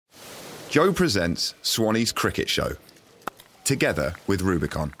Joe presents Swanee's Cricket Show, together with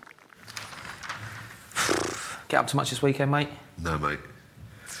Rubicon. Get up to much this weekend, mate? No, mate.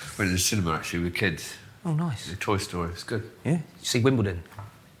 Went to the cinema, actually, with kids. Oh, nice. The Toy Story, it's good. Yeah? Did you see Wimbledon?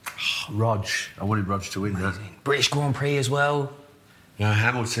 Rog. I wanted Rog to win that. British Grand Prix as well. Yeah,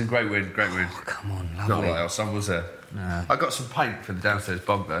 Hamilton, great win. Oh, come on, lovely. Not like our son was there. No. I got some paint for the downstairs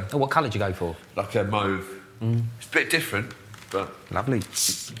bog, though. Oh, what colour did you go for? Like a mauve. It's a bit different, but Lovely. it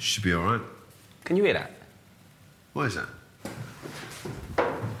should be all right. Can you hear that? What is that?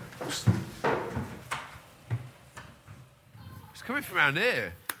 It's coming from around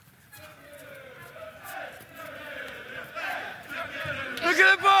here. Look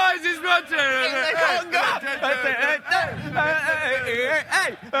at the boys, it's my turn. They can't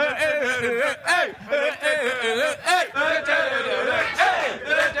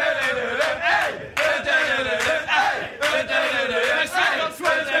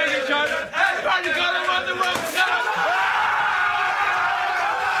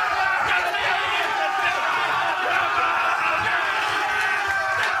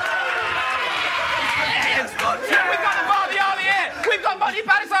Monty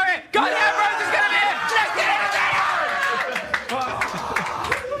Patterson here! God damn, Rose is going to be here! Let's get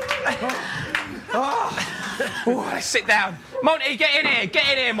it! Let's sit down. Monty, get in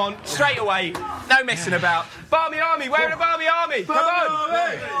here, Mont, straight away. No messing about. Barmy Army, where are the Barmy Army? Come on!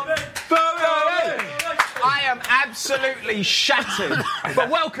 Barmy Army! I am absolutely shattered.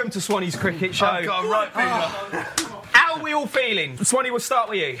 But welcome to Swanee's Cricket Show. I've got a right finger. How are we all feeling? Swanee, we'll start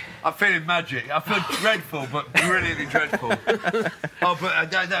with you. I'm feeling magic. I feel dreadful, but brilliantly dreadful. Oh,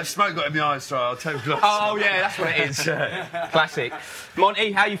 but that smoke got in my eyes, so I'll take a glass. Oh, yeah, that's what it is. Classic.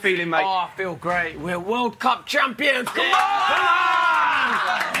 Monty, how you feeling, mate? Oh, I feel great. We're World Cup champions. Come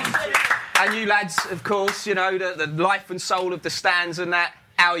on! And you lads, of course, you know, the life and soul of the stands and that.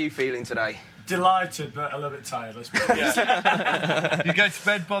 How are you feeling today? Delighted, but a little bit tired, let's be honest. You go to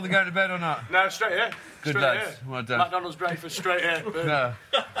bed, bother going to bed or not? No, straight here. Good straight lads. here. Well done. McDonald's breakfast, straight here. No,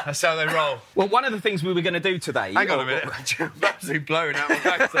 that's how they roll. Well, one of the things we were going to do today... Hang on a minute. I'm absolutely blowing out my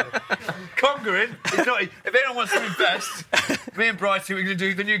backside. Congering. It's not, if anyone wants to invest, me and Brighty, we're going to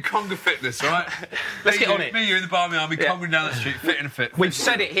do the new Conga Fitness, right? Let's get on it. Me, you and the Barmy Army, congering down the street, fit and fit. We've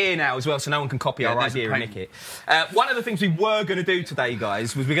said it here now as well, so no one can copy our there's a idea and paint. nick it. One of the things we were going to do today,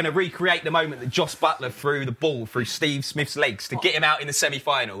 guys, was we're going to recreate the moment that Joss Butler threw the ball through Steve Smith's legs to get him out in the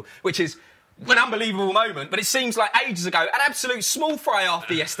semi-final, which is an unbelievable moment, but it seems like ages ago. An absolute small fry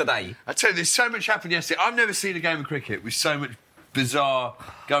after yesterday. I tell you, there's so much happened yesterday. I've never seen a game of cricket with so much bizarre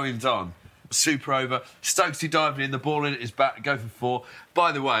goings on. Super over. Stokesy diving in, the ball in at his back, go for 4.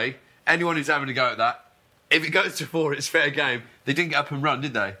 By the way, anyone who's having a go at that, if it goes to 4, it's fair game. They didn't get up and run,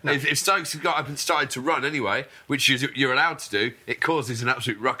 did they? No. If Stokes had got up and started to run anyway, which you're allowed to do, it causes an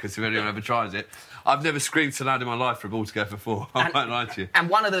absolute ruckus if anyone ever tries it. I've never screamed so loud in my life for a ball to go for 4. I won't lie to you. And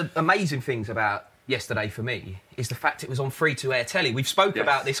one of the amazing things about yesterday for me is the fact it was on free-to-air telly. We've spoken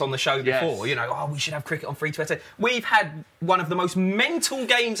about this on the show before. You know, we should have cricket on free-to-air telly. We've had one of the most mental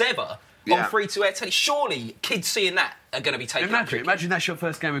games ever on free-to-air telly. Surely kids seeing that are going to be taking up cricket. Imagine that's your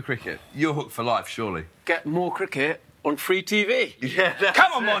first game of cricket. You're hooked for life, surely. Get more cricket on free TV. Yeah,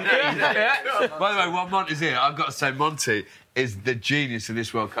 Come on, Monty. By the way, while Monty's here, I've got to say Monty is the genius of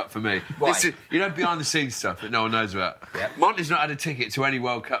this World Cup for me. Why? This is, you know, behind-the-scenes stuff that no one knows about. Yep. Monty's not had a ticket to any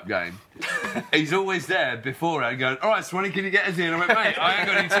World Cup game. He's always there beforehand going, all right, Swanee, can you get us in? I went, mate, I ain't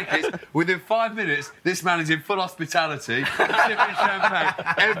got any tickets. Within 5 minutes, this man is in full hospitality, sipping champagne,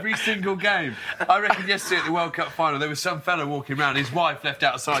 every single game. I reckon yesterday at the World Cup final, there was some fella walking around, his wife left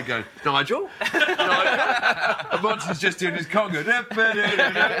outside going, Nigel? And Monty's just doing his conga.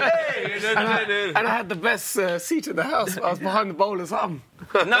 And I had the best seat in the house. I was behind the bowler's arm.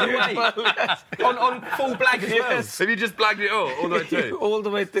 No way. on full blag as well. Have you just blagged it all the way through? All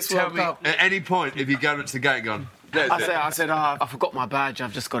the way to this Tell World me, Cup. at any point, if you go up to the gate and gone, I said, I forgot my badge.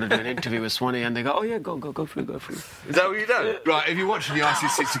 I've just got to do an interview with Swanee. And they go, oh, yeah, go through. Is that what you do? Right, if you're watching the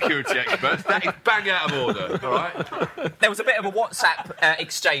ICC security experts, that is bang out of order, all right? There was a bit of a WhatsApp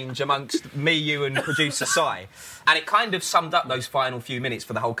exchange amongst me, you and producer Si, and it kind of summed up those final few minutes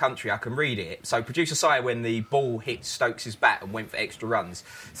for the whole country. I can read it. So producer Si, when the ball hit Stokes' bat and went for extra runs,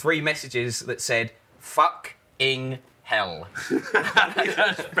 3 messages that said, fuck-ing hell.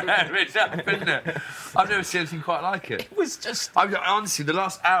 That's fair enough, isn't it? I've never seen anything quite like it. It was just... Honestly, the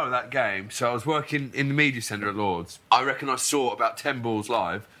last hour of that game, so I was working in the media centre at Lord's, I reckon I saw about 10 balls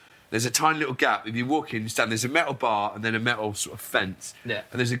live. There's a tiny little gap. If you walk in, you stand, there's a metal bar and then a metal sort of fence. Yeah.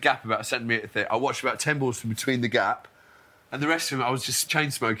 And there's a gap about a centimetre thick. I watched about 10 balls from between the gap. And the rest of them, I was just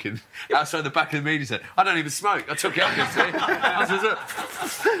chain smoking outside the back of the media centre. I don't even smoke. I took it up yesterday.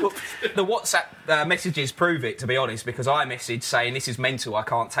 The WhatsApp messages prove it, to be honest, because I messaged saying this is mental, I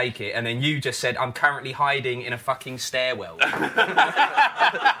can't take it, and then you just said I'm currently hiding in a fucking stairwell.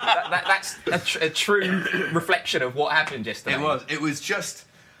 That's a true reflection of what happened yesterday. It was just.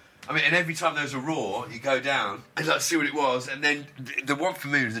 I mean, and every time there was a roar, you go down and like see what it was, and then the one for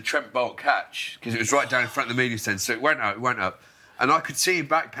me was the Trent Bolt catch because it was right down in front of the media centre, so it went up, and I could see him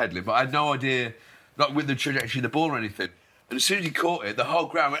backpedaling, but I had no idea, like with the trajectory of the ball or anything. And as soon as he caught it, the whole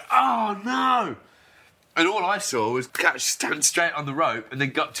ground went, "Oh no!" And all I saw was catch stand straight on the rope and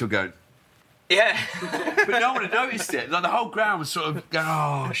then gut to going. Yeah. But no one had noticed it. Like the whole ground was sort of going,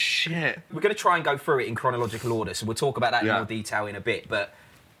 "Oh shit." We're going to try and go through it in chronological order, so we'll talk about that in more detail in a bit, but.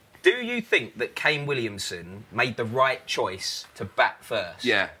 Do you think that Kane Williamson made the right choice to bat first?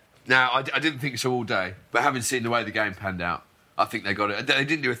 Yeah. Now, I didn't think so all day, but having seen the way the game panned out, I think they got it. They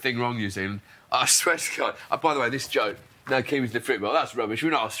didn't do a thing wrong, New Zealand. I swear to God. By the way, this joke, no Kiwis in the football, that's rubbish. We're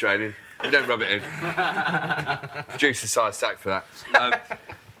not Australian. We don't rub it in. Producer side sack for that.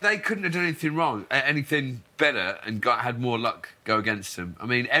 They couldn't have done anything wrong, anything better, and had more luck go against them. I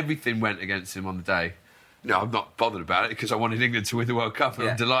mean, everything went against them on the day. No, I'm not bothered about it because I wanted England to win the World Cup and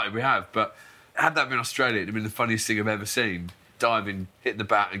I'm delighted we have. But had that been Australia, it'd have been the funniest thing I've ever seen. Diving, hit the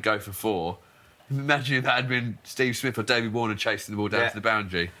bat and go for 4. Imagine if that had been Steve Smith or David Warner chasing the ball down to the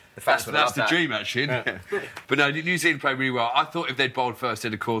boundary. That's the dream, actually, isn't it? But no, New Zealand played really well. I thought if they'd bowled first,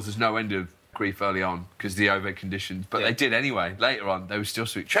 they'd have caused us no end of grief early on because of the over conditions. But they did anyway. Later on, they were still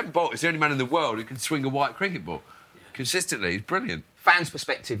sweet. Trent Bolt is the only man in the world who can swing a white cricket ball consistently. He's brilliant. Fans'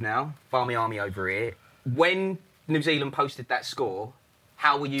 perspective now, Barmy Army over here. When New Zealand posted that score,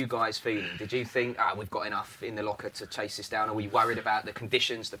 how were you guys feeling? Did you think, we've got enough in the locker to chase this down, or were you worried about the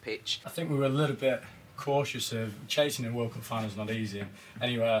conditions, the pitch? I think we were a little bit cautious of chasing a World Cup final is not easy.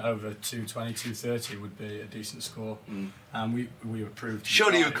 Anywhere over 220, 230 would be a decent score. And we were proved.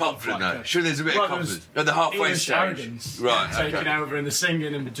 Surely you're confident though. Surely there's a bit of confidence at the halfway stage. Arrogance, right? Taking over and the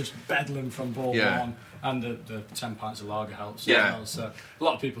singing and just beddling from ball one. And the 10 pints of lager helps as well. So a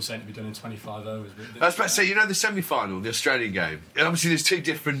lot of people saying it to be done in 25 overs. I was about to say, you know the semi-final, the Australian game, and obviously there's 2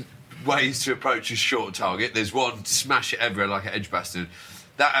 different ways to approach a short target. There's one, smash it everywhere like at Edgbaston.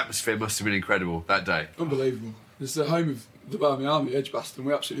 That atmosphere must have been incredible that day. Unbelievable. It's the home of the Barmy Army, Edgbaston.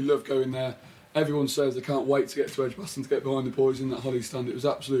 We absolutely love going there. Everyone says they can't wait to get to Edgbaston to get behind the boys in that Holly stand. It was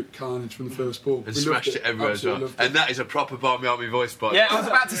absolute carnage from the first ball. And smashed it everywhere as well. And that is a proper Barmy Army voice box. Yeah, I was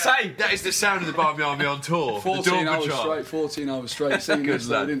about to say. That is the sound of the Barmy Army on tour. 14 hours straight singing this.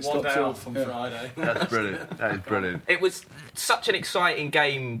 They didn't stop till Friday. That's brilliant. That is brilliant. It was such an exciting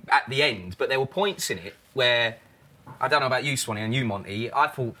game at the end, but there were points in it where, I don't know about you, Swanee, and you, Monty, I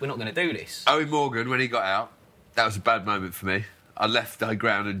thought we're not going to do this. Owen Morgan, when he got out, that was a bad moment for me. I left the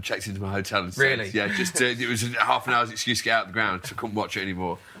ground and checked into my hotel and Really? Yeah, it was half an hour's excuse to get out of the ground, so I couldn't watch it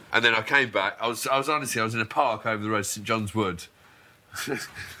anymore. And then I came back. I was in a park over the road to St John's Wood. I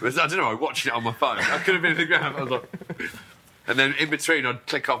don't know, I was watching it on my phone. I could have been in the ground. I was like... And then in between, I'd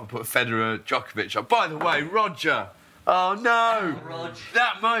click off and put Federer, Djokovic on. By the way, Roger. Oh, no. Roger.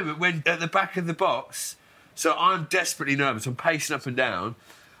 That moment when at the back of the box, so I'm desperately nervous. I'm pacing up and down.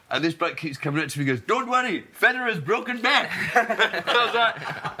 And this bloke keeps coming up to me and goes, "Don't worry, Federer's broken back." I was like,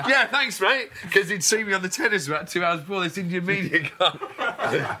 "Yeah, thanks, mate." Because he'd seen me on the tennis about 2 hours before this Indian media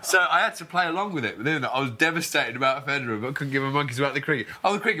got. So I had to play along with it. I was devastated about Federer, but couldn't give a monkeys about the cricket.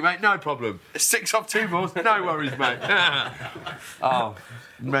 Oh, the cricket, mate, no problem. 6 off 2 balls, no worries, mate. Oh,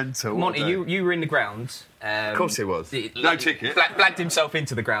 mental. Monty, you were in the ground. Of course he was. No ticket. Blagged himself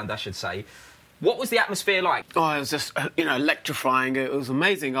into the ground, I should say. What was the atmosphere like? Oh, it was just, electrifying. It was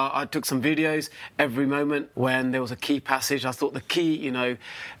amazing. I took some videos every moment when there was a key passage. I thought the key,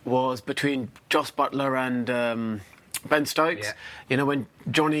 was between Joss Butler and Ben Stokes. Yeah. When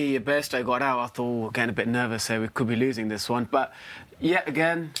Johnny Bairstow got out, I thought, getting a bit nervous here, we could be losing this one. But yet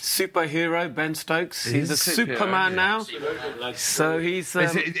again, superhero Ben Stokes. He's a Superman now. So he's...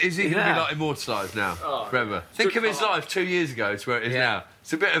 is he going to be immortalised now forever? Think of his life 2 years ago to where it is now.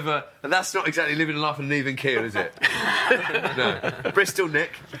 It's a bit of a... That's not exactly living a life on an even keel, is it? No. Bristol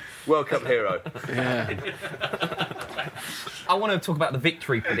Nick, World Cup hero. Yeah. I want to talk about the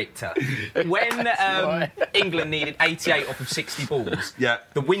victory predictor. When England needed 88 off of 60 balls,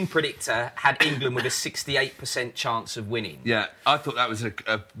 the win predictor had England with a 68% chance of winning. Yeah, I thought that was a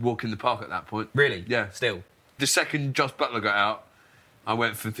walk in the park at that point. Really? Yeah. Still? The second Joss Butler got out, I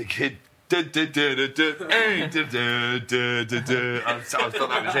went for thinking... I thought that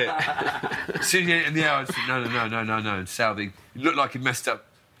was it. As soon as he hit in the air, I was thinking, no. Southey, he looked like he messed up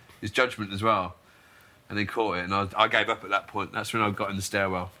his judgment as well. and then caught it, and I gave up at that point. That's when I got in the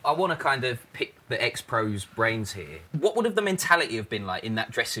stairwell. I want to kind of pick the ex-pros' brains here. What would have the mentality have been like in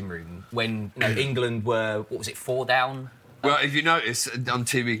that dressing room when England were, 4 down? Well, if you notice on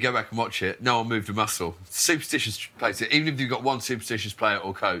TV, go back and watch it, no one moved a muscle. Superstitious plays it. Even if you've got one superstitious player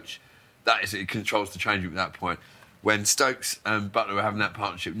or coach, it controls the change room at that point. When Stokes and Butler were having that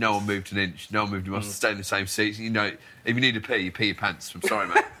partnership, no one moved an inch, no one moved a muscle, stayed in the same seats. You know, if you need to pee, you pee your pants. I'm sorry,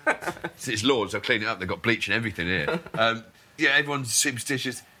 mate. It's Lords, they'll clean it up, they've got bleach and everything here. Everyone's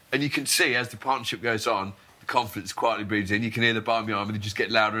superstitious, and you can see as the partnership goes on, the confidence quietly breeds in. You can hear the Barmy Army, they just get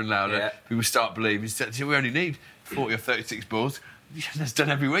louder and louder. Yeah. People start believing. We only need 40 or 36 balls. That's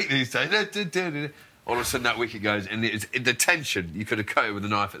done every week these days. All of a sudden that wicket goes, and the tension, you could have cut it with a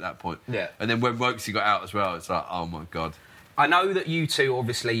knife at that point. Yeah. And then when Wokesy got out as well, it's like, oh my God. I know that you two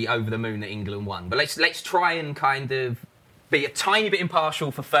obviously over the moon that England won, but let's try and kind of be a tiny bit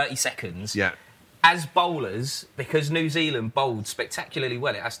impartial for 30 seconds. Yeah. As bowlers, because New Zealand bowled spectacularly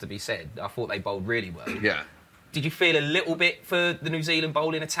well, it has to be said. I thought they bowled really well. Yeah. Did you feel a little bit for the New Zealand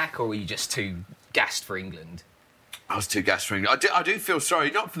bowling attack, or were you just too gassed for England? I was too gassed for England. I do feel sorry,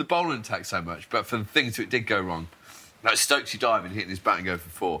 not for the bowling attack so much, but for the things that did go wrong. Like Stokesy diving, hitting his bat and going for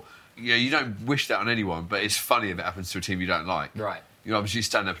 4. You know, you don't wish that on anyone, but it's funny if it happens to a team you don't like. Right. You obviously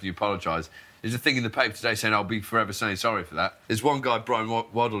stand up and you apologise. There's a thing in the paper today saying I'll be forever saying sorry for that. There's one guy, Brian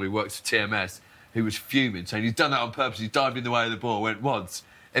Waddle, who works for TMS, who was fuming, saying he's done that on purpose. He's dived in the way of the ball. I went, Wads,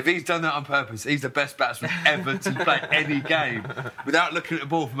 if he's done that on purpose, he's the best batsman ever to play any game. Without looking at the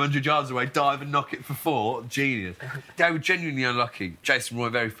ball from 100 yards away, dive and knock it for 4. Genius. They were genuinely unlucky. Jason Roy,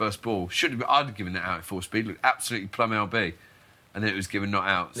 very first ball, I'd have given it out at full speed. Looked absolutely plumb LB. And then it was given not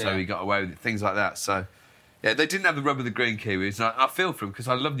out, so he got away with it. Things like that. So, yeah, they didn't have the rub of the green Kiwis. And I feel for them because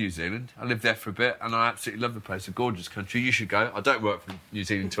I love New Zealand. I lived there for a bit and I absolutely love the place. It's a gorgeous country. You should go. I don't work for the New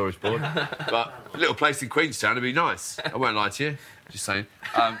Zealand Tourist Board, but a little place in Queenstown would be nice. I won't lie to you. Just saying.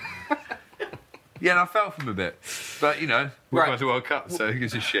 Yeah, and I felt for them a bit. But, you know, we're going to the World Cup, so who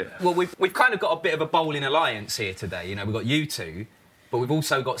gives a shit? Well, we've kind of got a bit of a bowling alliance here today. You know, we've got you two, but we've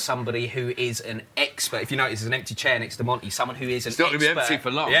also got somebody who is an expert. If you notice, there's an empty chair next to Monty. Someone who is an expert. It's not going to be empty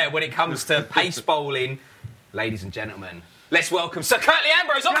for long. Yeah, when it comes to pace bowling, ladies and gentlemen, let's welcome Sir Curtly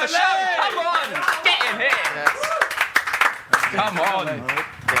Ambrose on the show. Come on, get him here. Yes. Come on.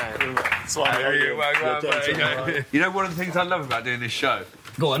 You know, one of the things I love about doing this show?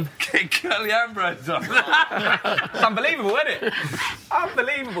 Go on. Get Curtly Ambrose on. Unbelievable, isn't it?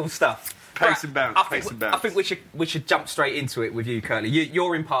 Unbelievable stuff. Pace and bounce, pace and bounce. I think we should jump straight into it with you, Curtly.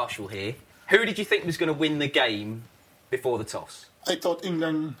 You're impartial here. Who did you think was going to win the game before the toss? I thought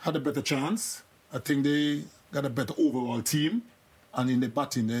England had a better chance. I think they got a better overall team. And in the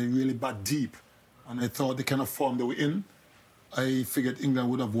batting, they really bat deep. And I thought the kind of form they were in, I figured England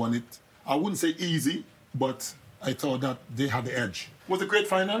would have won it. I wouldn't say easy, but I thought that they had the edge. It was a great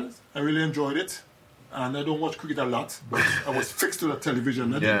final. I really enjoyed it. And I don't watch cricket a lot, but I was fixed to the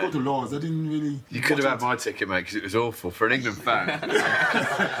television. I didn't go to Lords. I didn't really... You could have had my ticket, mate, because it was awful. For an England fan.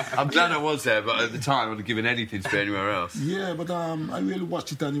 I'm glad I was there, but at the time I would have given anything to be anywhere else. Yeah, but I really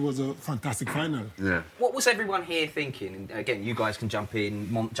watched it and it was a fantastic final. Yeah. What was everyone here thinking? And again, you guys can jump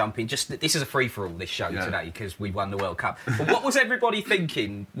in, Mont jump in. Just this is a free-for-all, this show today, because we won the World Cup. But what was everybody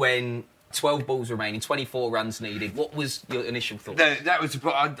thinking when 12 balls remaining, 24 runs needed? What was your initial thought? That was.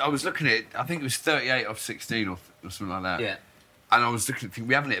 I was looking at it. I think it was 38 off 16 or something like that. Yeah. And I was looking at thinking,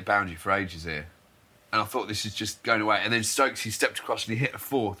 we haven't hit a boundary for ages here. And I thought this is just going away. And then Stokes, he stepped across and he hit a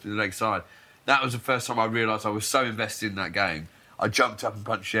 4th to the leg side. That was the first time I realised I was so invested in that game. I jumped up and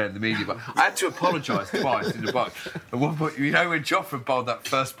punched the air in the media, but I had to apologise twice in the box. At one point, you know when Jofra bowled that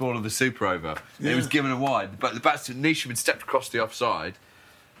first ball of the Super Over, it was given a wide, but the batsman Neesham had stepped across the offside,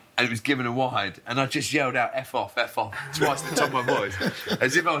 and it was given a wide, and I just yelled out F off, twice at the top of my voice,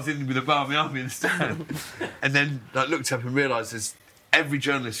 as if I was in with the Barmy Army in the stand. And then I looked up and realised there's every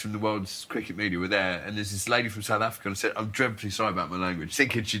journalist from the world's cricket media were there, and there's this lady from South Africa, and I said, I'm dreadfully sorry about my language,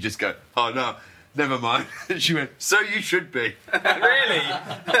 thinking she'd just go, oh no, never mind. And she went, so you should be. Really?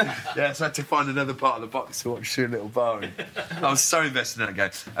 Yeah, so I had to find another part of the box to watch through a little bar in. I was so invested in that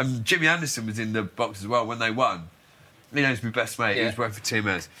game. And Jimmy Anderson was in the box as well when they won. You know, he's my best mate. He was working for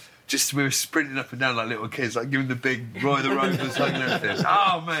TMS. Just we were sprinting up and down like little kids, like giving the big Roy the Rovers hug and everything.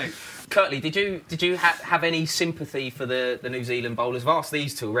 Oh, mate. Curtly, did you have any sympathy for the New Zealand bowlers? I've asked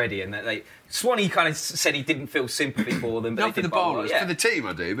these two already, and Swanee kind of said he didn't feel sympathy for them. But not for the bowlers, for the team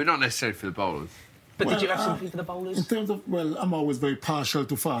I do, but not necessarily for the bowlers. But did you have sympathy for the bowlers? In terms of, I'm always very partial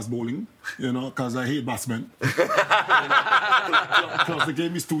to fast bowling, you know, because I hate batsmen. Plus the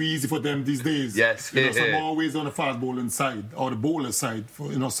game is too easy for them these days. Yes, you know, so I'm always on the fast bowling side, or the bowler side,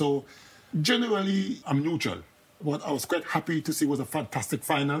 so Generally, I'm neutral, but I was quite happy to see it was a fantastic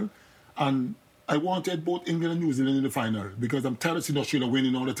final, and I wanted both England and New Zealand in the final because I'm tired of seeing Australia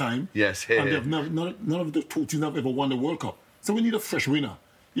winning all the time. Yes, here. And they've none of the two teams have ever won the World Cup. So we need a fresh winner,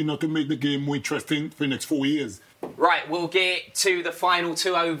 to make the game more interesting for the next 4 years. Right, we'll get to the final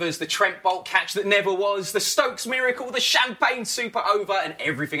 2 overs, the Trent Boult catch that never was, the Stokes miracle, the Champagne super over, and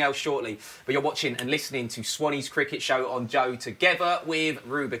everything else shortly. But you're watching and listening to Swannies Cricket Show on Joe together with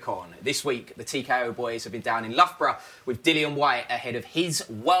Rubicon. This week, the TKO boys have been down in Loughborough with Dillian Whyte ahead of his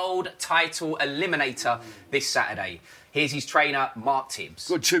world title eliminator this Saturday. Here's his trainer, Mark Tibbs.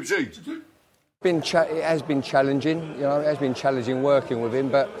 Good, Tibbsy. It has been challenging, it has been challenging working with him,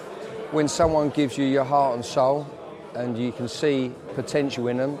 but when someone gives you your heart and soul and you can see potential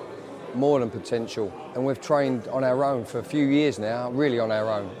in them, more than potential, and we've trained on our own for a few years now, really on our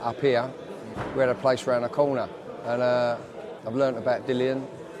own. Up here, we had a place around the corner, and I've learnt about Dillian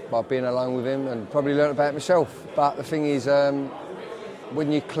by being alone with him and probably learnt about myself. But the thing is,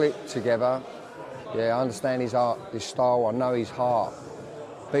 when you click together, I understand his art, his style, I know his heart,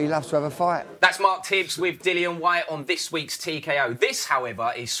 but he loves to have a fight. That's Mark Tibbs with Dillian Whyte on this week's TKO. This,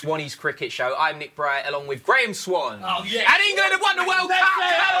 however, is Swannies Cricket Show. I'm Nick Bryant, along with Graham Swan. Oh, yeah. And England have won the World Cup!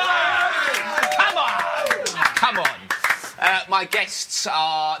 Come on! My guests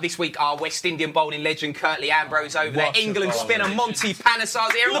this week are West Indian bowling legend Curtly Ambrose over there, England spinner Monty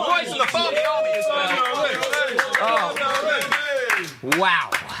Panesar's here, and the boys of the Barmy Army as well. Oh. Wow.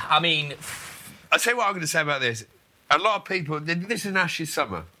 I mean... I'll tell you what I'm going to say about this. A lot of people... This is an Ashes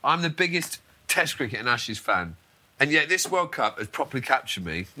summer. I'm the biggest Test cricket and Ashes fan. And yet this World Cup has properly captured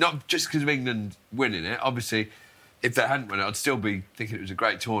me. Not just because of England winning it. Obviously, if they hadn't won it, I'd still be thinking it was a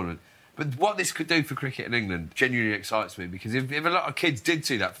great tournament. But what this could do for cricket in England genuinely excites me, because if a lot of kids did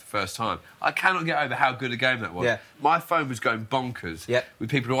see that for the first time, I cannot get over how good a game that was. Yeah. My phone was going bonkers with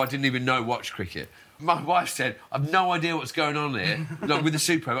people who I didn't even know watched cricket. My wife said, I've no idea what's going on here, with the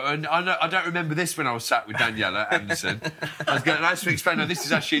Super Over. And I don't remember this when I was sat with Daniela Anderson. I was going, I had to explain, no, this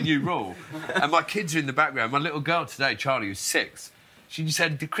is actually a new rule. And my kids are in the background. My little girl today, Charlie, who's 6, she just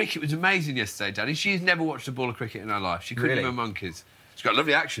said, the cricket was amazing yesterday, Daddy. She's never watched a ball of cricket in her life. She couldn't even monkeys. She's got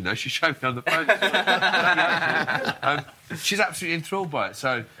lovely action, though. She showed me on the phone. She's absolutely enthralled by it.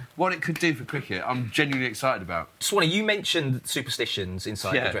 So what it could do for cricket, I'm genuinely excited about. Swanee, you mentioned superstitions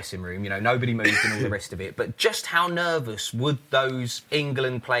inside the dressing room. Nobody moved and all the rest of it. But just how nervous would those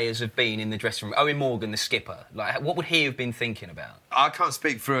England players have been in the dressing room? Owen Morgan, the skipper. What would he have been thinking about? I can't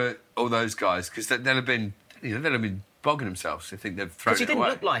speak for all those guys, because they'll have been bogging themselves. I think they've thrown it away. Because he didn't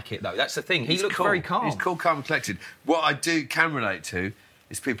look like it, though. That's the thing. He looked very calm. He's cool, calm and collected. What I can relate to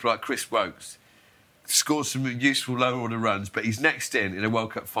is people like Chris Woakes. Scores some useful lower-order runs, but he's next in a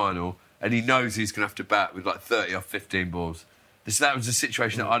World Cup final, and he knows he's going to have to bat with 30 off 15 balls. That was a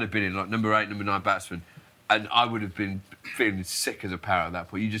situation that I'd have been in, number 8, number 9 batsman, and I would have been feeling sick as a parrot at that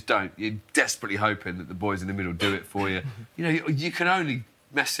point. You just don't. You're desperately hoping that the boys in the middle do it for you. You can only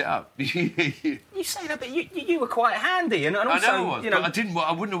mess it up. You say that, but you were quite handy, and also, I know I was, but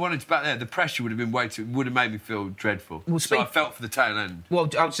I wouldn't have wanted to bat there. The pressure would have been would have made me feel dreadful. So I felt for the tail end. Well,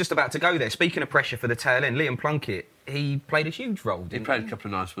 I was just about to go there. Speaking of pressure for the tail end, Liam Plunkett, he played a huge role, didn't he? He played a couple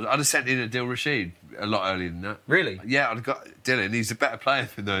of nice ones. I'd have sent in Adil Rashid a lot earlier than that. Really? Yeah, I'd have got Dylan. He's a better player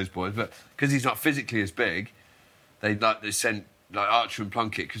than those boys, but because he's not physically as big, they sent Archer and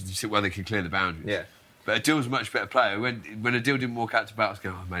Plunkett because they could clear the boundaries. Yeah. But Adil's a much better player. When Adil didn't walk out to bat, I was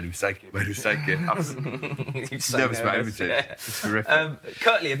going, I made a mistake. I was nervous about everything. Yeah. It's horrific.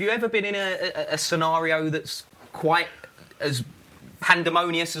 Curtly, have you ever been in a scenario that's quite as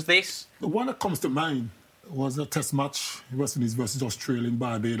pandemonious as this? The one that comes to mind was a test match, West Indies versus Australia in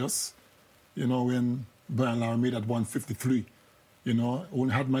Barbados. When Brian Lara made that 153. I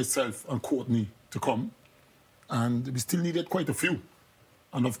only had myself and Courtney to come, and we still needed quite a few.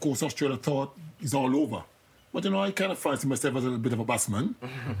 And of course, Australia thought it's all over. But I kind of fancy myself as a bit of a batsman.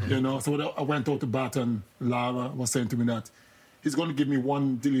 So I went out to bat, and Lara was saying to me that he's going to give me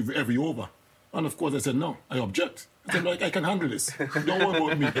one delivery every over. And of course, I said, no, I object. I said, I can handle this. Don't worry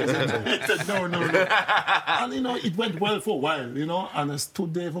about me. He said, no. And, it went well for a while, and I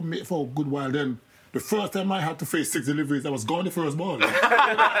stood there for a good while. Then the first time I had to face 6 deliveries, I was gone the first ball.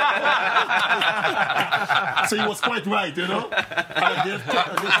 So he was quite right, And I gave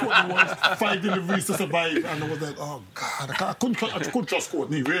Courtney 5 deliveries to survive. And I was like, oh, God, I couldn't trust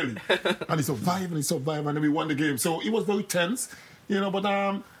Courtney, really. And he survived, and then we won the game. So it was very tense,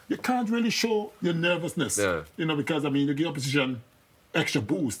 but you can't really show your nervousness, because, you give opposition extra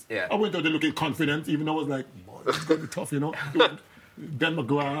boost. Yeah. I went out there looking confident, even though I was like, boy, it's going to be tough, Ben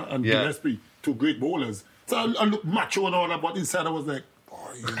McGrath and Gillespie, 2 great bowlers. So I looked macho and all that, but inside I was like, boy,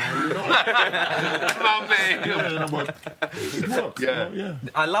 But it works. Yeah.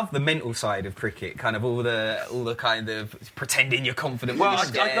 I love the mental side of cricket, kind of all the kind of pretending you're confident. Well, when you're I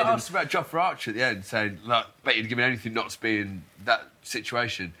scared got and- asked about Jofra Archer at the end, saying, "Look, bet you'd give me anything not to be in that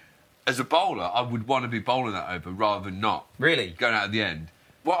situation." As a bowler, I would want to be bowling that over rather than not. Really? Going out at the end.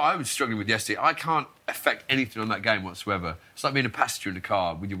 What I was struggling with yesterday, I can't affect anything on that game whatsoever. It's like being a passenger in a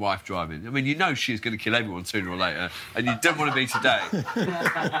car with your wife driving. I mean, you know she's going to kill everyone sooner or later, and you don't want to be today.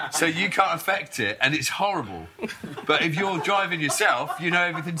 So you can't affect it, and it's horrible. But if you're driving yourself, you know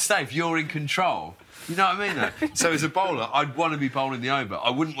everything's safe. You're in control. You know what I mean, though? So as a bowler, I'd want to be bowling the over.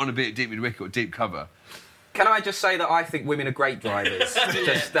 I wouldn't want to be at deep mid-wicket or deep cover. Can I just say that I think women are great drivers?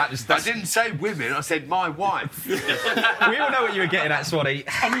 I didn't say women, I said my wife. We all know what you were getting at, Swanee.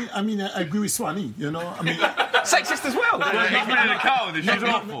 I mean, I agree with Swanee. You know, I mean, Sexist as well. He's been in a car with her, she's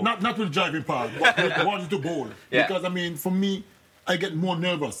awful. not with the driving part, but wanting to bowl. Yeah. Because I mean, for me, I get more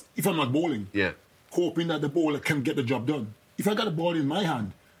nervous if I'm not bowling. Yeah. Hoping that the bowler can get the job done. If I got a ball in my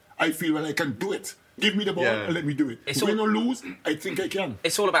hand, I feel well I can do it. Give me the ball and let me do it. It's Win all- or lose, I think I can.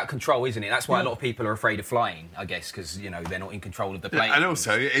 It's all about control, isn't it? That's why a lot of people are afraid of flying, I guess, because, you know, they're not in control of the plane. And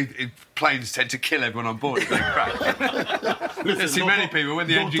also, planes tend to kill everyone on board if they crash. Listen, see don't many talk- people when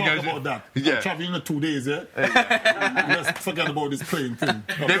the don't engine talk goes... about that. Yeah. I'm traveling in 2 days, yeah? Let's forget about this plane thing.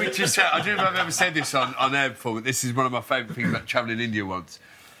 Let me just say, I don't know if I've ever said this on air before, but this is one of my favourite things about travelling in India once.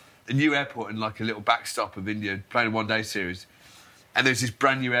 A new airport in like a little backstop of India, playing a one-day series, and there's this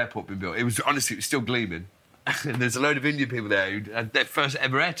brand new airport being built. It was still gleaming. And there's a load of Indian people there who had their first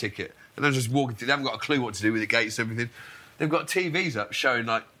ever air ticket. And they're just walking through, they haven't got a clue what to do with the gates and everything. They've got TVs up showing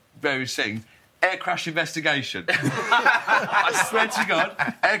like various things. Air crash investigation. I swear to God,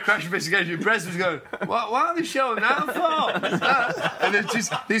 air crash investigation. Brez was going, what are they showing that for? And then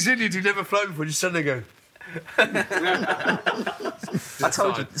just these Indians who've never flown before just suddenly go, I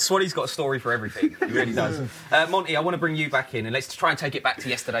told you, Swanee's got a story for everything. He really does. Monty, I want to bring you back in, and let's try and take it back to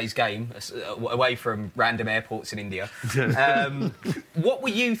yesterday's game, away from random airports in India. What were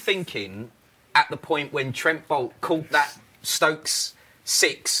you thinking at the point when Trent Boult caught that Stokes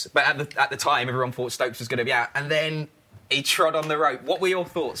 6, but at the time everyone thought Stokes was going to be out, and then he trod on the rope? What were your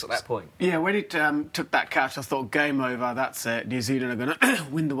thoughts at that point? Yeah, when he took that catch, I thought, game over, that's it. New Zealand are going to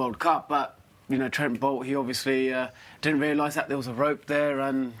win the World Cup. But, you know, Trent Boult, he obviously didn't realise that there was a rope there,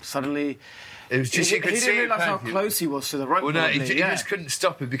 and suddenly... It was just, he you could didn't see it realise how perfectly. close he was to the rope. Well, no, he probably, yeah. just couldn't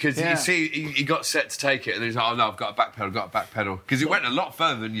stop it because Yeah. you see he got set to take it and then he's like, oh no, I've got a backpedal. Because it went a lot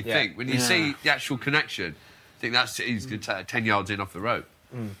further than you think. When you see the actual connection, I think he's going to take 10 yards in off the rope.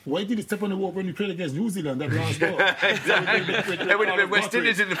 Why did he step on the rope when he played against New Zealand that last ball? It would have been West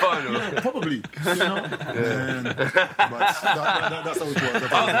Indies in the final. Yeah, probably. You know? But that's how it was.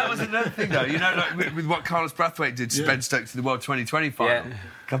 Oh, that was another thing, though. You know, like with what Carlos Brathwaite did to Ben Stokes in the World 2020 final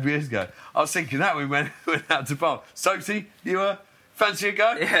a couple of years ago. I was thinking that when we went out to bowl. Stokesy, you fancy a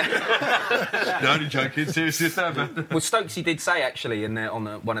go? Yeah. No, only joking. Seriously, a third man. Well, Stokesy did say, actually, on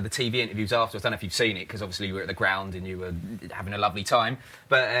one of the TV interviews afterwards, I don't know if you've seen it, because obviously you were at the ground and you were having a lovely time,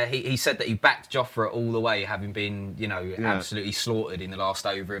 but he said that he backed Jofra all the way, having been, you know, absolutely slaughtered in the last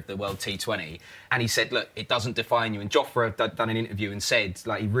over of the World T20. And he said, look, it doesn't define you. And Jofra had done an interview and said,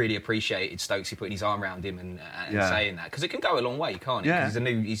 like, he really appreciated Stokesy putting his arm around him and saying that. Because it can go a long way, can't it? Yeah. 'Cause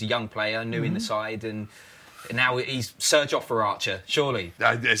he's a young player, new in the side, and now he's Sir Jofra Archer, surely.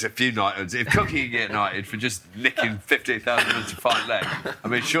 There's a few knighthoods. If Cookie can get knighted for just nicking 15,000 runs to fight leg, I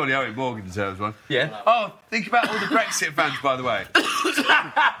mean, surely Owen Morgan deserves one. Yeah. Oh, think about all the Brexit fans, by the way.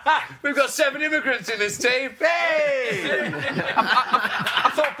 We've got 7 immigrants in this team. Hey!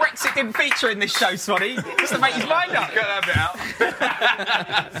 I thought Brexit didn't feature in this show, Swanee, just to make his mind up. Got that bit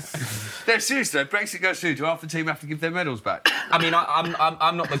out. No, seriously, Brexit goes through. Do half the team have to give their medals back? I mean,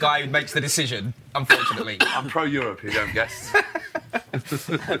 I'm not the guy who makes the decision, unfortunately. I'm pro-Europe, you don't guess. That's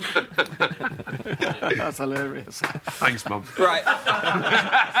hilarious. Thanks, Mum. Right.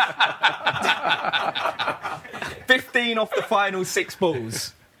 15 off the final 6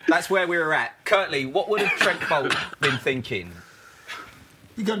 balls. That's where we were at. Curtly, what would have Trent Boult been thinking?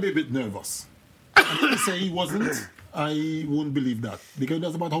 He's going to be a bit nervous. And if I say he wasn't, I won't believe that. Because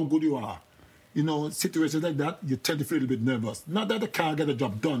that's about how good you are. You know, situations like that, you tend to feel a bit nervous. Not that the car get the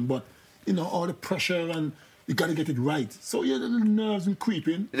job done, but, you know, all the pressure and you got to get it right. So, yeah, the little nerves and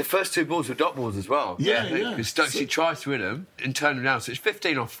creeping. The first 2 balls were dot balls as well. Yeah. Because Stokesy tries to win them and turn them down, so it's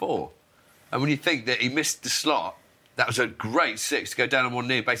 15 off 4. And when you think that he missed the slot, that was a great 6 to go down on one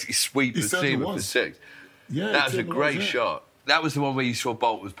knee and basically sweep the certainly seam of the was. 6. Yeah, That was a great shot. That was the one where you saw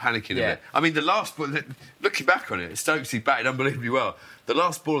Boult was panicking a bit. I mean, the last ball, looking back on it, Stokesy batted unbelievably well. The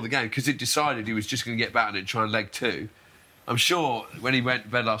last ball of the game, because it decided he was just going to get back on it and try and leg 2. I'm sure when he went to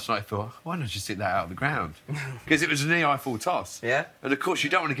bed last night, he thought, why not just hit that out of the ground? Because it was an EI full toss. Yeah. And of course, you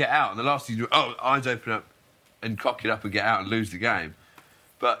don't want to get out. And the last thing you do, eyes open up and cock it up and get out and lose the game.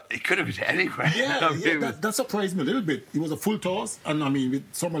 But it could have been anywhere. Yeah, that surprised me a little bit. It was a full toss, and I mean, with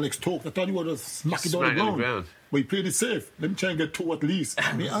someone like Stokes, I thought he would have smacked it on the ground. But he played it safe. Let me try and get 2 at least.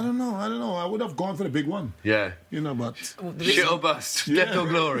 I mean, I don't know. I would have gone for the big one. Yeah. You know, but... Shit or bust. Death or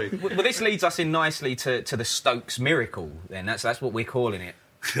glory. Well, this leads us in nicely to the Stokes miracle, then. That's what we're calling it.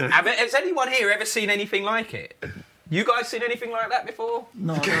 Has anyone here ever seen anything like it? You guys seen anything like that before?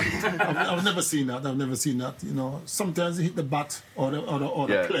 No, I've never seen that. I've never seen that. You know, sometimes you hit the bat or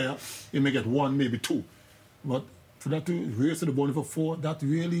the player, you may get 1, maybe 2. But for that to race to the ball for 4, that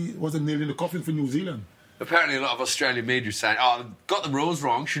really was a nail in the coffin for New Zealand. Apparently, a lot of Australian media are saying, got the rules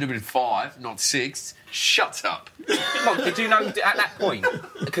wrong, should have been 5, not 6. Shut up. Well, did you know at that point,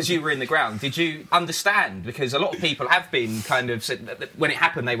 because you were in the ground, did you understand? Because a lot of people have been kind of, when it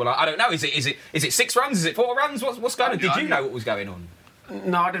happened, they were like, I don't know, is it 6 runs? Is it 4 runs? What's going on? Did you know what was going on?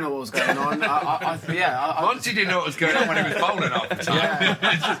 No, I don't know what was going on. Monty didn't know what was going on when he was bowling half the time. Yeah.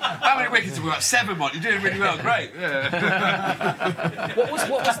 How many wickets have we got? 7, Monty. You're doing really well. Great. Yeah.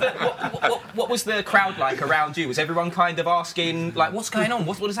 What was the crowd like around you? Was everyone kind of asking, like, what's going on?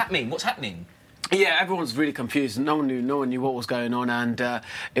 What does that mean? What's happening? Yeah, everyone was really confused. No one knew what was going on, and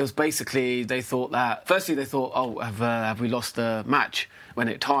it was basically they thought, oh, have we lost the match when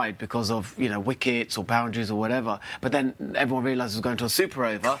it tied because of wickets or boundaries or whatever. But then everyone realised it was going to a super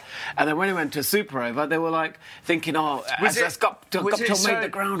over, and then when it went to a super over, they were like thinking, has Guptill made the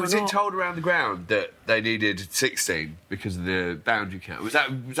ground? Was it told around the ground that they needed 16 because of the boundary count? Was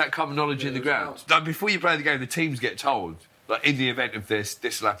that common knowledge in the ground? Like before you play the game, the teams get told, like in the event of this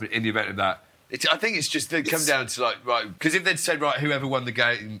will happen. In the event of that. I think it's just they come down to because if they'd said whoever won the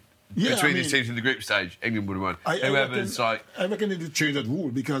game between these teams in the group stage, England would have won. I reckon they did change that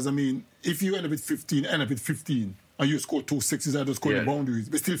rule because if you end up with 15, and you score 2 sixes out of scoring the boundaries,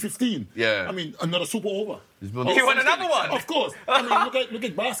 but still 15. Yeah. Another super over. You won another one. Of course. Look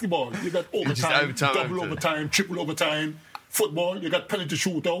at basketball. You got overtime, double overtime, triple overtime. Football, you got penalty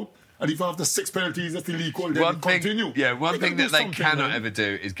shootout. And if after 6 penalties, that's illegal, then continue. Yeah, one thing that they cannot ever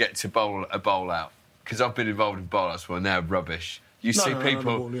do is get to bowl a bowl out. Because I've been involved in bowl outs and they're rubbish. You see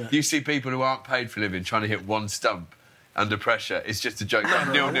people who aren't paid for a living trying to hit one stump under pressure. It's just a joke.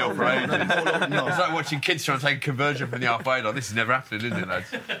 0-0 for ages. It's like watching kids trying to take a conversion from the halfway line. This is never happening, is it, lads?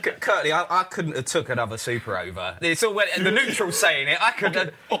 Curtly, I couldn't have took another super over. It's all the neutral's saying it. I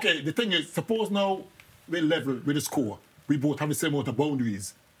could. Okay, the thing is, suppose now we're level with the score. We both have the same amount of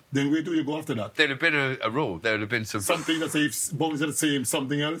boundaries. Then where do you go after that? There'd have been a rule. There would have been something that says boundaries are the same,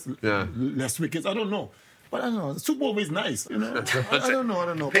 something else, less wickets. I don't know. But I don't know. The Super Bowl is nice, I don't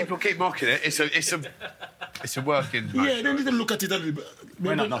know. People keep mocking it. It's a working. Yeah, they need to look at it a little bit.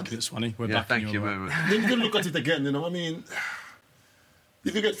 We're not knocking it, Swanee. We're backing thank you very much. They need to look at it again.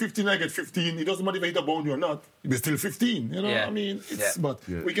 If you get 15, I get 15. It doesn't matter if I hit a boundary or not. It's still 15. But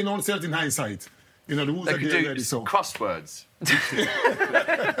we can only say it in hindsight. The rules are there already. So crosswords. just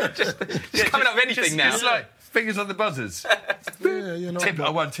coming up with anything now. It's like fingers on the buzzers. I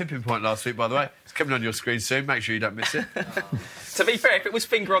won tipping point last week, by the way. It's coming on your screen soon. Make sure you don't miss it. To be fair, if it was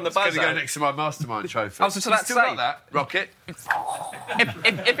finger on the buzzer, it's going to go next to my mastermind trophy. I was just about to say that Rocket.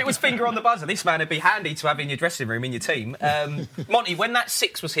 If it was finger on the buzzer, this man would be handy to have in your dressing room in your team. Monty, when that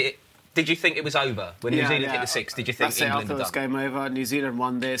 6 was hit, did you think it was over? When New Zealand hit the 6, did you think England I thought it was game over. New Zealand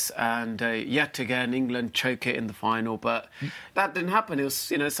won this, and yet again, England choke it in the final. But that didn't happen. It was,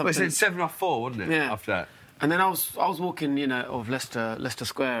 something... Well, it said 7-4, wasn't it, after that? And then I was walking, of Leicester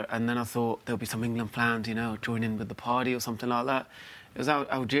Square, and then I thought there'll be some England fans, join in with the party or something like that. It was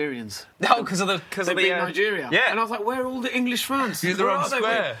Algerians. No, because of the Nigeria. Yeah. And I was like, where are all the English fans? You're in the wrong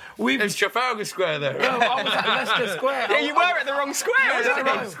square. There's Trafalgar Square there. No, I was at Leicester Square. Yeah, you were at the wrong square.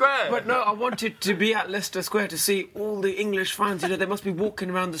 But no, I wanted to be at Leicester Square to see all the English fans. They must be walking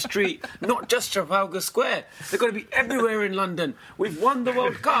around the street, not just Trafalgar Square. They've got to be everywhere in London. We've won the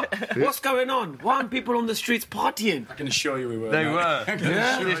World Cup. What's going on? Why aren't people on the streets partying? I can assure you we were. They were.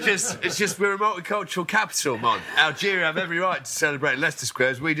 It's just we're a multicultural capital, man. Algeria have every right to celebrate Leicester Square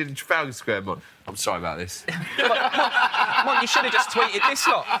as we did in Trafalgar Square, Mon. I'm sorry about this. Mon, you should have just tweeted this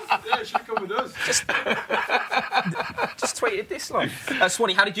lot. Yeah, you should have come with us. Just tweeted this lot.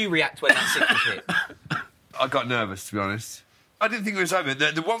 Swanee, how did you react when that 6 was hit? I got nervous, to be honest. I didn't think it was over.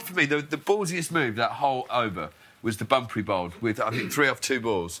 The one for me, the ballsiest move, that whole over, was the Bunbury bowled with, I think, 3 off 2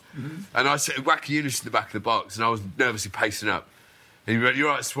 balls. Mm-hmm. And I said, Wacker Eunice in the back of the box, and I was nervously pacing up. And he went, "You're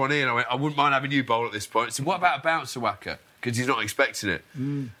right, Swanee." And I went, "I wouldn't mind having you bowl at this point." I said, "What about a bouncer, Wacker?" Because he's not expecting it.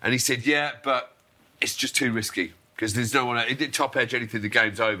 And he said, "Yeah, but it's just too risky. because there's no one. It didn't top edge anything. The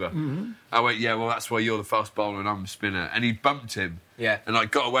game's over. Mm-hmm. I went, yeah, well, that's why you're the fast bowler and I'm the spinner. And he bumped him. Yeah. And like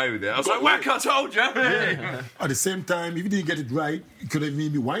got away with it. I was like, whack! I told you. At the same time, if you didn't get it right, it could have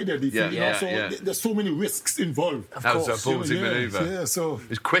been wider. There's so many risks involved. That was a ballsy manoeuvre. Yeah, so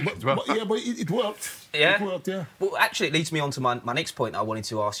it's quick as well. But it worked. Yeah. It worked, yeah. Well, actually, it leads me on to my next point I wanted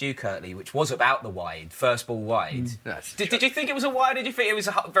to ask you, Curtly, which was about the wide, first ball wide. Did you think it was a wide, or did you think it was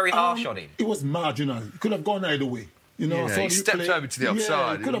very harsh on him? It was marginal. It could have gone either way. You know, he stepped over to the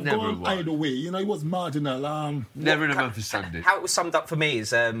offside. It could have gone either way. You know, it was marginal. Never in a month of Sunday. How it was summed up for me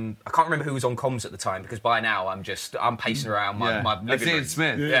is I can't remember who was on comms at the time, because by now I'm pacing around my living room. Ian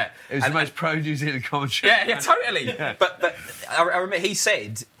Smith. Yeah. It was the most pro-New Zealand commentary. Yeah, totally. Yeah. But I remember he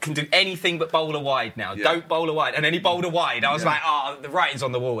said, can do anything but bowl a wide now. Yeah. Don't bowl a wide. And then he bowled a wide. I was like, the writing's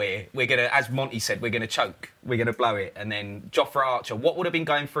on the wall here. We're going to, as Monty said, we're going to choke. We're going to blow it. And then Jofra Archer, what would have been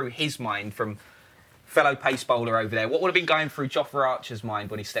going through his mind from fellow pace bowler over there? What would have been going through Jofra Archer's mind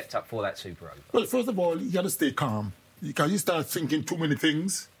when he stepped up for that super over? Well, first of all, you got to stay calm. Because you start thinking too many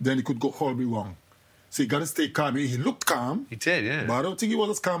things, then it could go horribly wrong. So you got to stay calm. He looked calm. He did, yeah. But I don't think he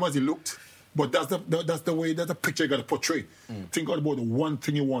was as calm as he looked. But that's the picture you got to portray. Think about the one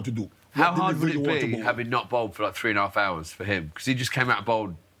thing you want to do. How hard would it be having not bowled for like 3.5 hours for him? Because he just came out and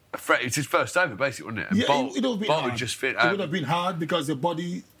bowled. It's his first over, basically, wasn't it? And it would have been hard. It would have been hard because your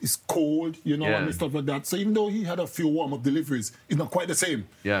body is cold, and stuff like that. So even though he had a few warm-up deliveries, it's not quite the same.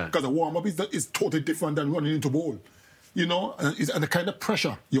 Yeah. Because a warm-up is totally different than running into bowl. And the kind of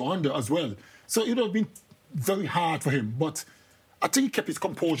pressure you're under as well. So it would have been very hard for him. But I think he kept his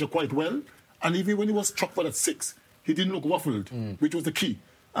composure quite well. And even when he was struck for that 6, he didn't look ruffled, which was the key.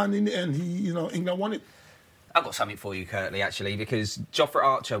 And in the end, England won it. I've got something for you, Curtly, actually, because Jofra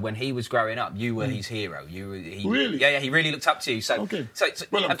Archer, when he was growing up, you were his hero. Really? Yeah, he really looked up to you. So, okay.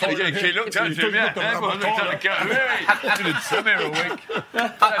 Well, he looked up to him, everyone looked up to him. Come here a week.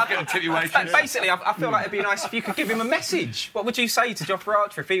 I'm going to tip you waitress. Basically, I feel like it'd be nice if you could give him a message. What would you say to Jofra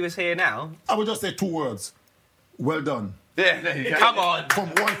Archer if he was here now? I would just say 2 words. Well done. Yeah, there you go. Come on. From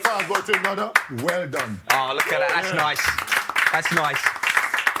one fan boy to another, well done. Oh, look at that. That's nice. That's nice.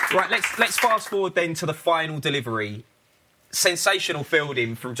 Right, let's fast forward then to the final delivery. Sensational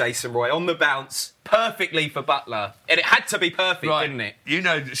fielding from Jason Roy on the bounce, perfectly for Buttler. And it had to be perfect, didn't it? You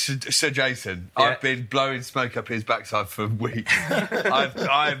know, Sir Jason, Yeah. I've been blowing smoke up his backside for weeks.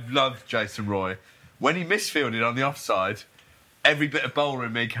 I've loved Jason Roy. When he misfielded on the offside, every bit of bowler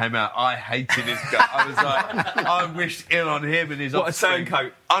in me came out. I hated his guy. I was like, I wished ill on him and his What a offspring.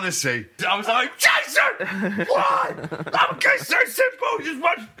 turncoat. Honestly, I was like, Jason, why? Okay, so simple, just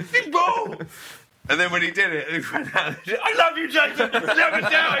watch the ball. And then when he did it, he went out, I love you, Jason. Never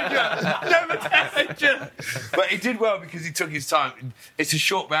doubted you. Never doubted you. But he did well because he took his time. It's a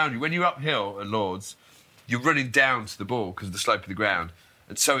short boundary. When you're uphill at Lords, you're running down to the ball because of the slope of the ground.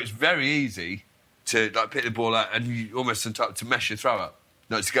 And so it's very easy to pick the ball out and you almost to mesh your throw up.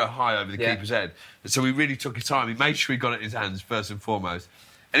 No, to go high over the keeper's head. And so he really took his time. He made sure he got it in his hands first and foremost.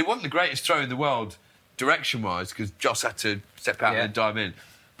 And it wasn't the greatest throw in the world direction-wise because Joss had to step out and dive in.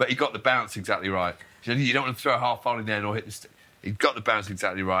 But he got the bounce exactly right. You don't want to throw a half volley there or hit the stick. He got the bounce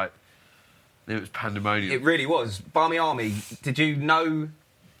exactly right. And it was pandemonium. It really was. Barmy Army, did you know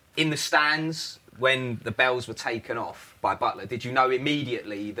in the stands when the bells were taken off by Buttler, did you know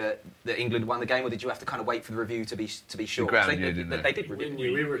immediately that England won the game, or did you have to kind of wait for the review to be sure? The ground they didn't they? They did We review.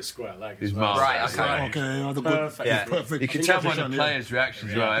 knew we were at square leg as His well. mark. Right, Okay, Perfect. Yeah. perfect. You could tell by the position, players'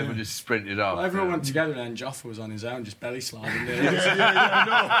 reactions, right? Everyone just sprinted off. Well, everyone went together and then Joffa was on his own, just belly sliding there.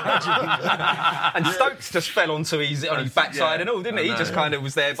 And Stokes just fell onto his backside and all, didn't he? He just kind of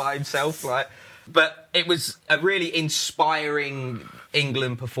was there by himself, like. But it was a really inspiring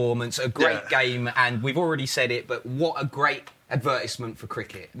England performance, a great game, and we've already said it, but what a great advertisement for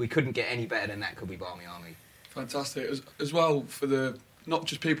cricket. We couldn't get any better than that, could we, Barmy Army? Fantastic. As well for the not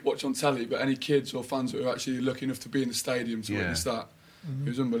just people watching on telly, but any kids or fans that were actually lucky enough to be in the stadium to witness that. It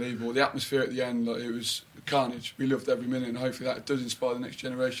was unbelievable. The atmosphere at the end, it was carnage. We loved every minute, and hopefully that does inspire the next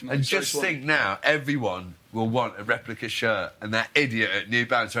generation. And just think now, everyone will want a replica shirt, and that idiot at New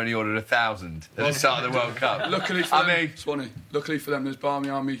Balance only ordered 1,000 at the start of the World Cup. Luckily for them, Swanee, luckily for them, there's Barmy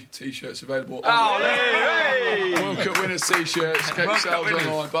Army t-shirts available. World Cup winners t-shirts. Get yourselves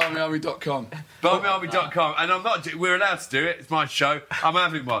online, barmyarmy.com. BarmyArmy.com, and we're allowed to do it. It's my show. I'm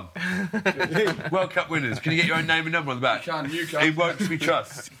having one. World Cup winners. Can you get your own name and number on the back? You can. In Won't We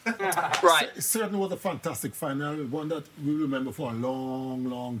Trust. Right. It certainly was a fantastic final, one that we remember for a long,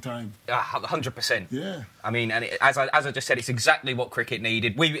 long time. 100%. Yeah. I mean, and as I just said, it's exactly what cricket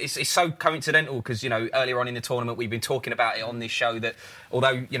needed. It's so coincidental because, earlier on in the tournament we've been talking about it on this show that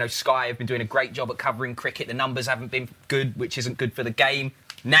although, Sky have been doing a great job at covering cricket, the numbers haven't been good, which isn't good for the game.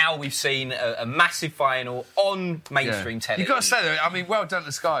 Now we've seen a massive final on mainstream telly. You've got to say, though, I mean, well done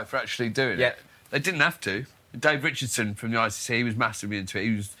to Sky for actually doing it. They didn't have to. Dave Richardson from the ICC, he was massively into it.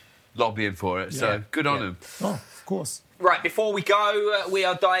 He was lobbying for it, so good on him. Oh, of course. Right, before we go, we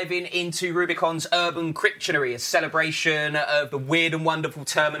are diving into Rubicon's Urban Crictionary, a celebration of the weird and wonderful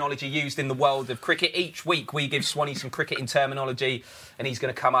terminology used in the world of cricket. Each week we give Swanee some cricketing terminology and he's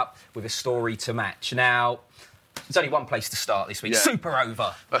going to come up with a story to match. Now, there's only one place to start this week. Super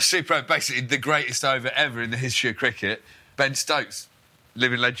Over. Super Over, basically the greatest over ever in the history of cricket. Ben Stokes,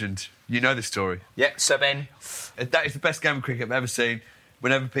 living legend. You know the story. Yeah, so Ben. That is the best game of cricket I've ever seen.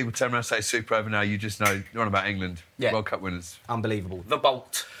 Whenever people turn around and say Super Over now, you just know you're on about England. World Cup winners. Unbelievable. The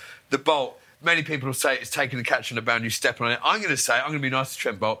Bolt. The Bolt. Many people will say it's taking a catch on the boundary, stepping on it. I'm going to say, I'm going to be nice to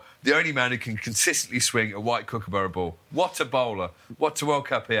Trent Bolt, the only man who can consistently swing a white kookaburra ball. What a bowler. What a World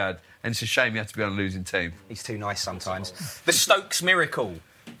Cup he had. And it's a shame he had to be on a losing team. He's too nice sometimes. The Stokes Miracle.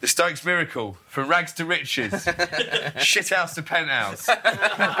 The Stokes Miracle. From rags to riches. Shithouse to penthouse.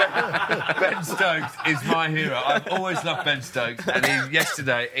 Ben Stokes is my hero. I've always loved Ben Stokes. And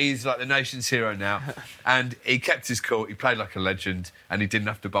yesterday, he's like the nation's hero now. And he kept his cool. He played like a legend. And he didn't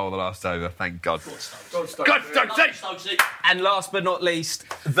have to bowl the last over. Thank God. God Stokes! And last but not least,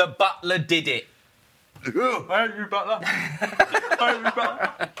 the Butler did it. I hate you, Butler.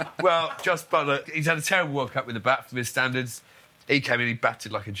 Well, Josh Butler, he's had a terrible World Cup with the bat from his standards. He came in, he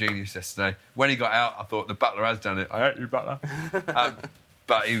batted like a genius yesterday. When he got out, I thought, the Butler has done it. I hate you, Butler.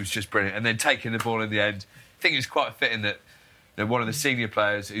 But he was just brilliant. And then taking the ball in the end, I think it was quite fitting that one of the senior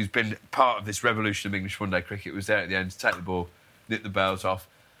players who's been part of this revolution of English one-day cricket was there at the end to take the ball, nip the bails off,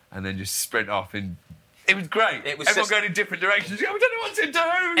 and then just sprint off in... It was great. Everyone going in different directions. We don't know what to do.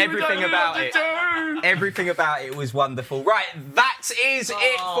 Everything about it was wonderful. Right, that is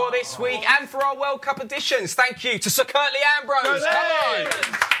it for this week and for our World Cup editions. Thank you to Sir Curtly Ambrose. Come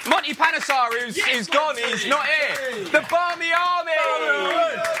on. Monty Panesar, who's gone. He's not here. The Barmy Army.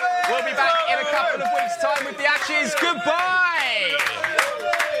 We'll be back in a couple of weeks' time with the Ashes. Goodbye.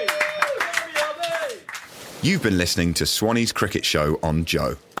 You've been listening to Swanee's Cricket Show on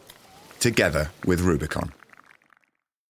Joe, together with Rubicon.